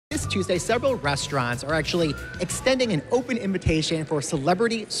Tuesday, several restaurants are actually extending an open invitation for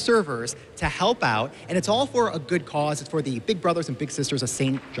celebrity servers to help out, and it's all for a good cause. It's for the Big Brothers and Big Sisters of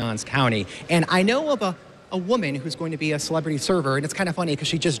St. Johns County. And I know of a woman who's going to be a celebrity server, and it's kind of funny because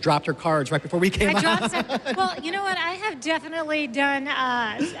she just dropped her cards right before we came out. Well, you know what? I have definitely done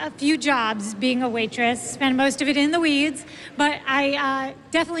a few jobs being a waitress, spent most of it in the weeds, but I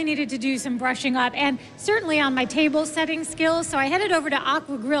definitely needed to do some brushing up and certainly on my table setting skills. So I headed over to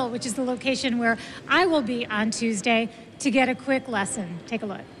Aqua Grill, which is the location where I will be on Tuesday, to get a quick lesson. Take a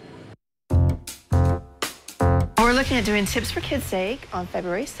look. We're looking at doing Tips for Kids' Sake on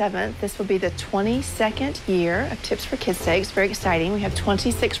February 7th. This will be the 22nd year of Tips for Kids' Sake. It's very exciting. We have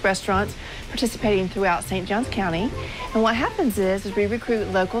 26 restaurants participating throughout St. Johns County. And what happens is we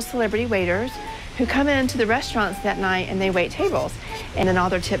recruit local celebrity waiters who come into the restaurants that night and they wait tables. And then all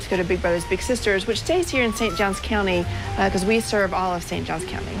their tips go to Big Brothers, Big Sisters, which stays here in St. Johns County because we serve all of St. Johns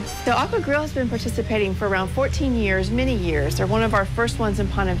County. So Aqua Grill has been participating for around 14 years, many years. They're one of our first ones in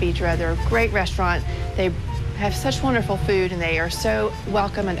Ponte Vedra. They're a great restaurant. They have such wonderful food, and they are so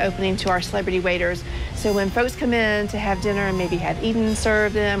welcome and opening to our celebrity waiters. So when folks come in to have dinner and maybe have Eden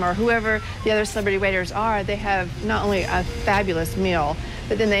serve them or whoever the other celebrity waiters are, they have not only a fabulous meal,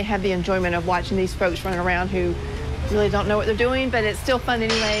 but then they have the enjoyment of watching these folks running around who really don't know what they're doing, but it's still fun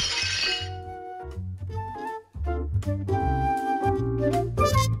anyway.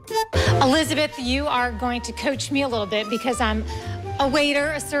 Elizabeth, you are going to coach me a little bit because I'm a waiter,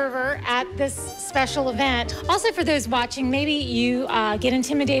 a server at this special event. Also, for those watching, maybe you get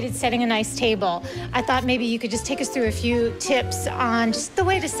intimidated setting a nice table. I thought maybe you could just take us through a few tips on just the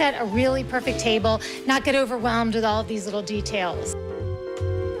way to set a really perfect table, not get overwhelmed with all of these little details.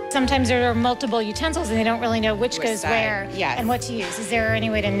 Sometimes there are multiple utensils and they don't really know which goes where and what to use. Is there any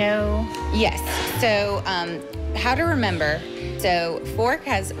way to know? Yes. So how to remember. So fork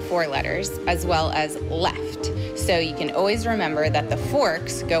has 4 letters as well as left. So you can always remember that the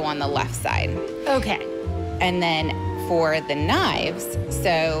forks go on the left side. Okay. And then for the knives,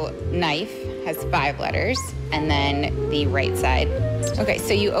 so knife has 5 letters and then the right side. Okay,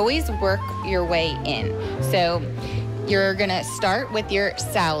 so you always work your way in. So you're gonna start with your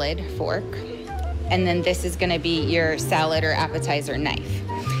salad fork, and then this is gonna be your salad or appetizer knife.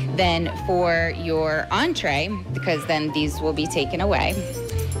 Then for your entree, because then these will be taken away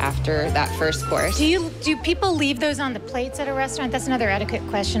after that first course. Do people leave those on the plates at a restaurant? That's another etiquette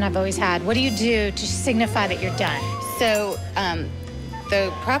question I've always had. What do you do to signify that you're done? So the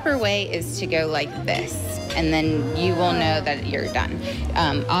proper way is to go like this, and then you will know that you're done.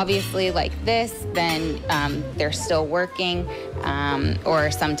 Obviously like this, then they're still working, or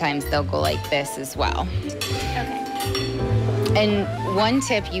sometimes they'll go like this as well. Okay. And one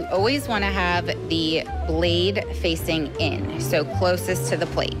tip, you always want to have the blade facing in, so closest to the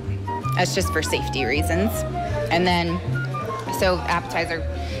plate. That's just for safety reasons. And then, so appetizer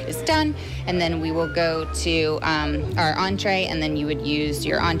is done, and then we will go to our entree, and then you would use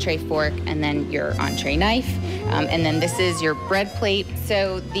your entree fork and then your entree knife. And then this is your bread plate.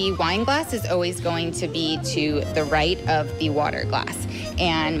 So the wine glass is always going to be to the right of the water glass.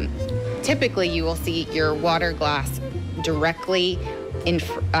 And typically you will see your water glass directly in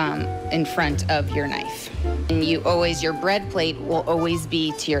front of your knife. And your bread plate will always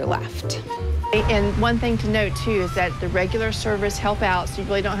be to your left. And one thing to note too is that the regular servers help out, so you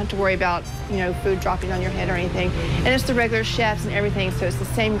really don't have to worry about, food dropping on your head or anything. And it's the regular chefs and everything, so it's the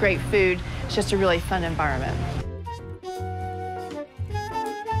same great food. It's just a really fun environment.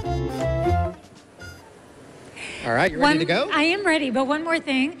 All right, you ready to go? I am ready, but one more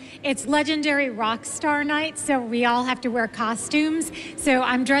thing. It's legendary rock star night, so we all have to wear costumes. So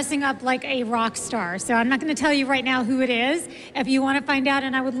I'm dressing up like a rock star. So I'm not going to tell you right now who it is. If you want to find out,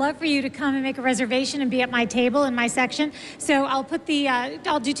 and I would love for you to come and make a reservation and be at my table in my section. So I'll put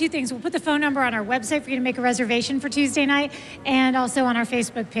I'll do 2 things. We'll put the phone number on our website for you to make a reservation for Tuesday night, and also on our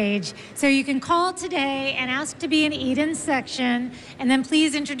Facebook page. So you can call today and ask to be in Eden's section, and then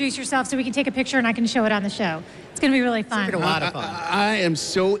please introduce yourself so we can take a picture and I can show it on the show. It's going to be really fun. It's going to be a lot of fun. I am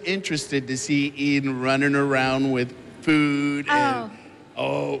so interested to see Eden running around with food and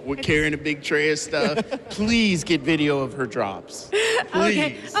we're carrying a big tray of stuff. Please get video of her drops. Please.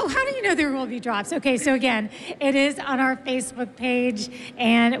 Okay. Oh, how do you know there will be drops? Okay, so again, it is on our Facebook page,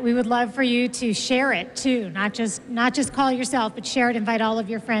 and we would love for you to share it too. Not just call yourself, but share it. Invite all of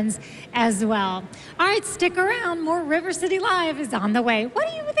your friends as well. All right, stick around. More River City Live is on the way. What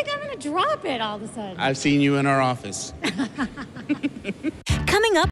do you think I'm going to drop it all of a sudden? I've seen you in our office. Coming up.